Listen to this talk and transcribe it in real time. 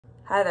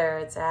Hi there,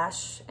 it's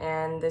Ash,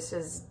 and this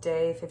is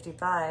day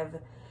 55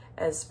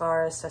 as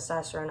far as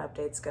testosterone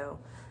updates go.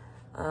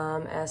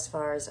 As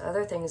far as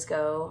other things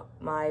go,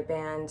 my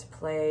band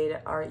played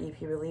our EP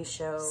release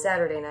show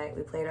Saturday night.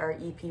 We played our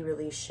EP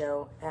release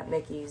show at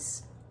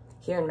Mickey's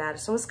here in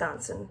Madison,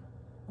 Wisconsin,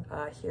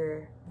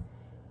 here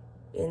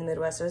in the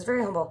Midwest. It was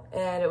very humble,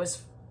 and it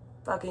was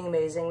fucking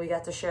amazing. We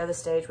got to share the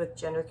stage with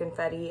gender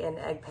confetti and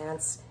egg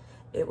pants.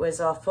 It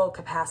was a full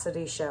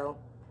capacity show,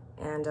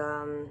 and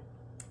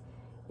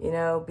you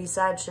know,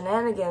 besides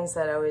shenanigans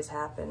that always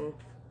happen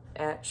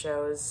at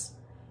shows,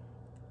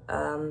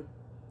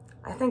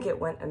 I think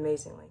it went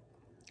amazingly.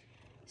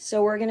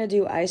 So we're gonna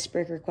do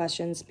icebreaker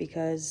questions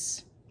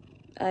because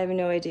I have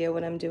no idea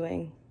what I'm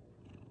doing.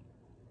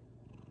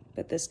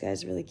 But this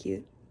guy's really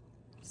cute.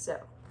 So,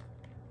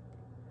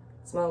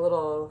 it's my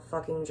little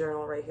fucking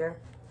journal right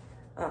here.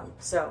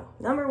 So,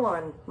 number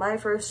one, my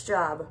first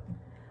job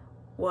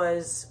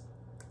was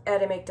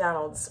at a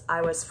McDonald's.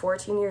 I was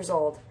 14 years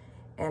old,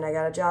 and I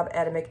got a job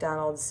at a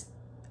McDonald's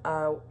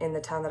in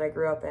the town that I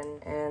grew up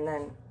in. And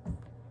then,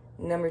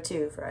 number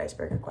two for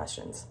icebreaker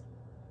questions.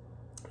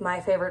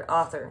 My favorite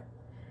author.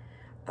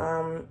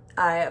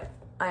 I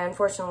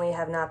unfortunately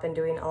have not been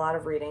doing a lot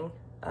of reading,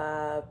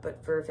 but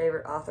for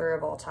favorite author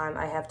of all time,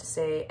 I have to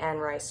say Anne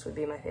Rice would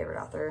be my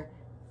favorite author.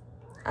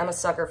 I'm a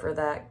sucker for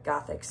that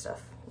gothic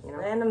stuff, you know.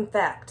 Random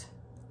fact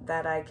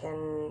that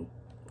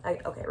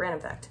okay, random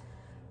fact.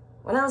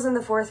 When I was in the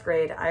 4th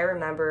grade, I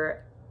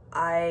remember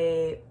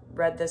I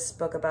read this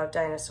book about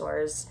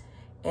dinosaurs,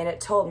 and it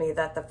told me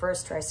that the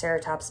first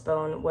Triceratops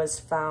bone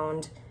was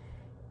found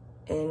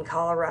in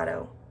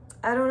Colorado.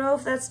 I don't know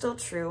if that's still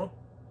true,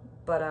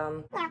 but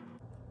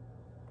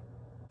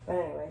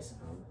anyways,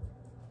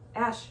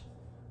 Ash.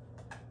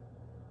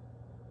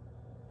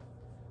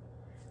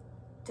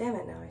 Damn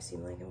it, now I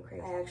seem like I'm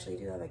crazy. I actually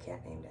do have a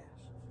cat named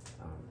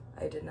Ash.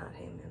 I did not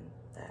name him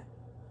that.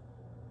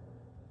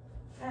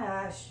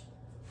 Ash.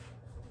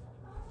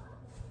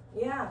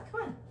 Yeah,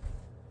 come on.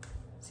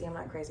 See, I'm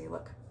not crazy,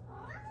 look.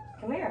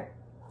 Come here.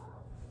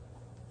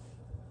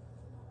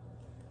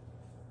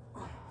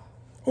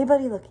 Hey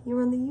buddy, look,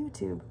 you're on the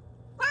YouTube.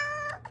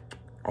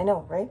 I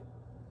know, right?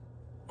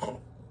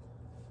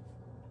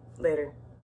 Later.